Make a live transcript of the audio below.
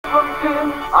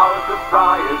in our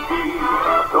society.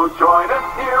 So join us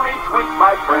here each week,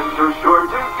 my friends, you're sure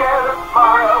to get a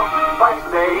smile by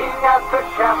staying at the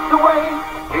Castaways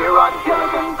here on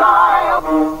Gilligan's Isle.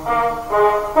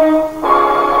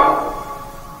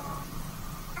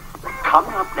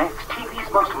 Coming up next,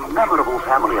 TV's most memorable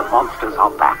family of monsters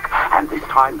are back, and this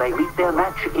time they meet their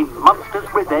match in Monsters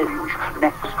Revenge.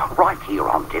 Next, right here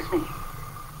on Disney.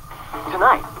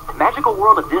 Tonight, Magical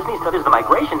World of Disney studies the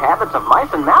migration habits of mice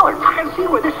and mallards. I can see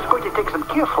where this is going to take some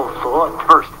careful thought.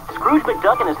 First, Scrooge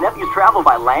McDuck and his nephews travel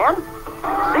by land,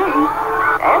 sea,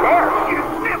 and air. You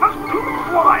never took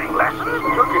flying lessons.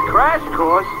 Took a crash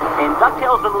course in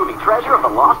DuckTales the movie, Treasure of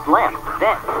the Lost Lamp.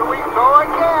 Then, Here we go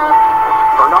again.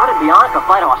 Bernard and Bianca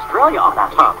fly to Australia on that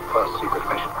octopus.